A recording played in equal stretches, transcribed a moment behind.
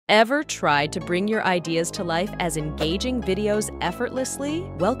Ever tried to bring your ideas to life as engaging videos effortlessly?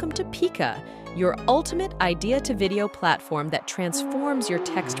 Welcome to Pika, your ultimate idea-to-video platform that transforms your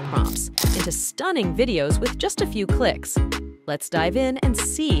text prompts into stunning videos with just a few clicks. Let's dive in and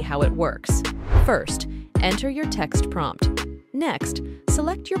see how it works. First, enter your text prompt. Next,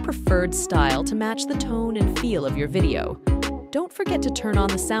 select your preferred style to match the tone and feel of your video. Don't forget to turn on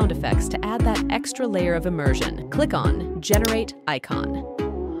the sound effects to add that extra layer of immersion. Click on Generate Icon.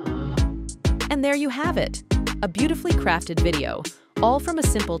 And there you have it, a beautifully crafted video, all from a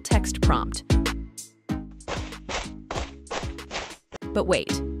simple text prompt. But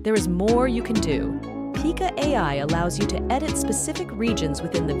wait, there is more you can do. Pika AI allows you to edit specific regions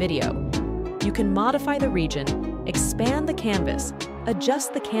within the video. You can modify the region, expand the canvas,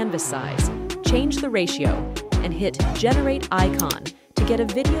 adjust the canvas size, change the ratio, and hit Generate Icon to get a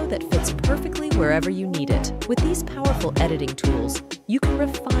video that fits perfectly wherever you need it. With these powerful editing tools, you can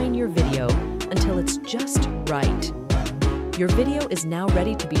refine your video until it's just right. Your video is now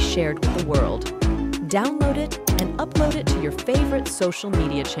ready to be shared with the world. Download it and upload it to your favorite social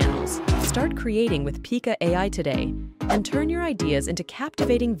media channels. Start creating with Pika AI today and turn your ideas into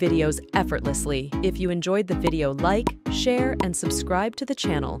captivating videos effortlessly. If you enjoyed the video, like, share, and subscribe to the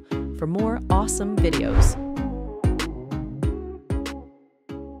channel for more awesome videos.